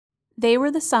They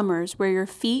were the summers where your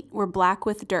feet were black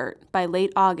with dirt by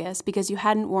late August because you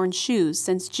hadn't worn shoes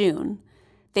since June.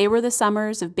 They were the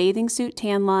summers of bathing suit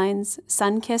tan lines,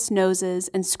 sun-kissed noses,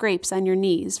 and scrapes on your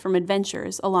knees from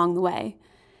adventures along the way.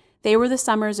 They were the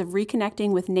summers of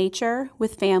reconnecting with nature,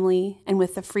 with family, and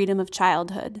with the freedom of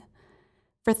childhood.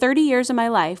 For 30 years of my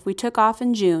life, we took off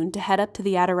in June to head up to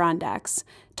the Adirondacks,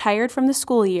 tired from the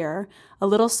school year, a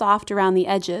little soft around the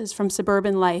edges from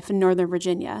suburban life in Northern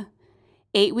Virginia.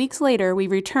 8 weeks later, we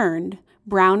returned,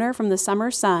 browner from the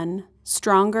summer sun,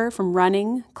 stronger from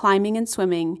running, climbing, and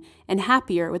swimming, and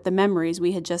happier with the memories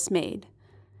we had just made.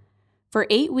 For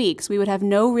 8 weeks, we would have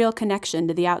no real connection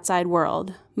to the outside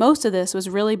world. Most of this was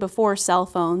really before cell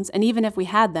phones, and even if we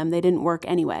had them, they didn't work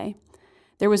anyway.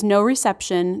 There was no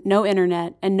reception, no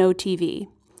internet, and no TV.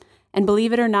 And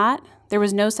believe it or not, there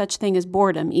was no such thing as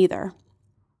boredom either.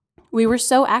 We were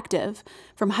so active,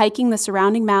 from hiking the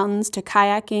surrounding mountains to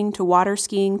kayaking to water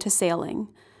skiing to sailing.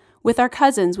 With our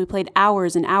cousins, we played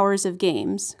hours and hours of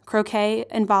games, croquet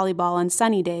and volleyball on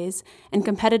sunny days, and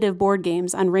competitive board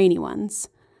games on rainy ones.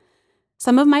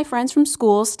 Some of my friends from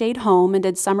school stayed home and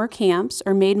did summer camps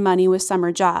or made money with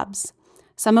summer jobs.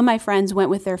 Some of my friends went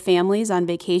with their families on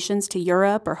vacations to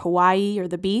Europe or Hawaii or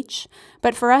the beach,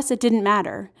 but for us it didn't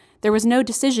matter. There was no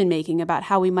decision-making about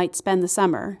how we might spend the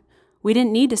summer. We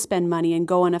didn't need to spend money and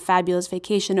go on a fabulous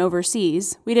vacation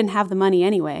overseas. We didn't have the money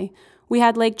anyway. We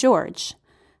had Lake George.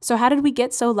 So how did we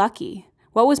get so lucky?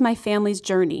 What was my family's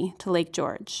journey to Lake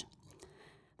George?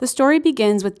 The story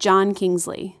begins with John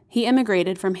Kingsley. He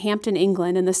immigrated from Hampton,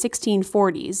 England in the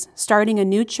 1640s, starting a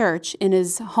new church in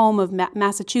his home of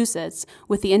Massachusetts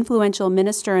with the influential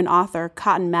minister and author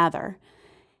Cotton Mather.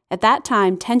 At that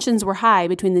time, tensions were high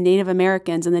between the Native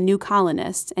Americans and the new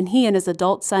colonists, and he and his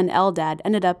adult son Eldad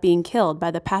ended up being killed by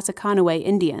the Passaconaway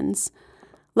Indians.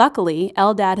 Luckily,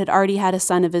 Eldad had already had a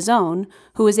son of his own,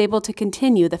 who was able to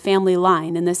continue the family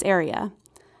line in this area.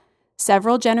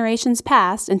 Several generations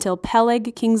passed until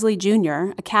Peleg Kingsley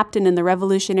Jr., a captain in the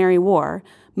Revolutionary War,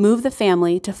 moved the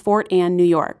family to Fort Anne, New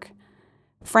York.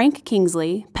 Frank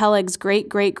Kingsley, Peleg's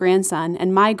great-great-grandson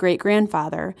and my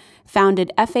great-grandfather,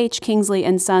 founded F.H. Kingsley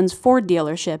 & Sons Ford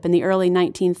dealership in the early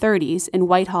 1930s in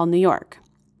Whitehall, New York.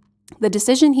 The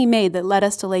decision he made that led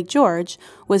us to Lake George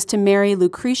was to marry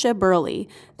Lucretia Burley,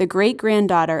 the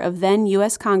great-granddaughter of then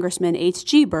U.S. Congressman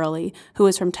H.G. Burley, who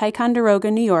was from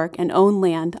Ticonderoga, New York, and owned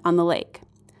land on the lake.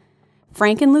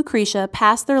 Frank and Lucretia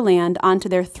passed their land on to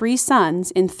their 3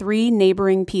 sons in 3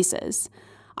 neighboring pieces.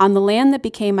 On the land that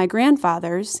became my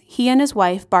grandfather's, he and his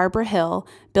wife, Barbara Hill,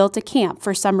 built a camp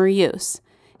for summer use.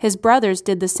 His brothers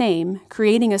did the same,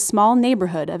 creating a small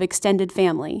neighborhood of extended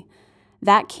family.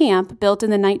 That camp, built in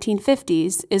the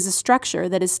 1950s, is a structure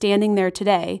that is standing there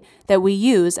today that we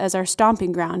use as our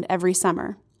stomping ground every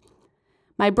summer.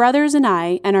 My brothers and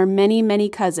I, and our many, many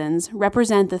cousins,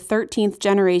 represent the 13th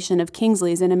generation of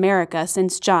Kingsleys in America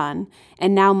since John,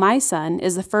 and now my son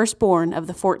is the firstborn of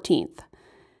the 14th.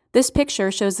 This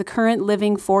picture shows the current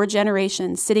living 4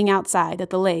 generations sitting outside at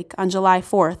the lake on July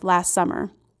 4th last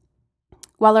summer.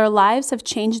 While our lives have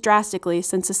changed drastically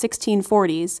since the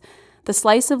 1640s, the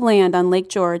slice of land on Lake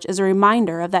George is a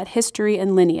reminder of that history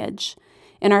and lineage.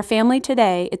 In our family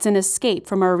today, it's an escape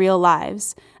from our real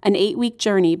lives, an 8-week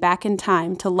journey back in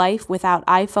time to life without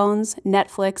iPhones,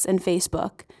 Netflix, and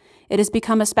Facebook. It has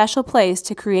become a special place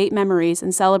to create memories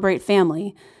and celebrate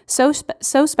family, so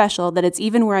special that it's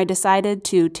even where I decided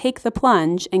to take the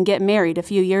plunge and get married a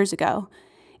few years ago.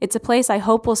 It's a place I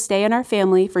hope will stay in our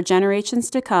family for generations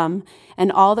to come,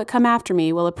 and all that come after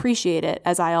me will appreciate it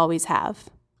as I always have.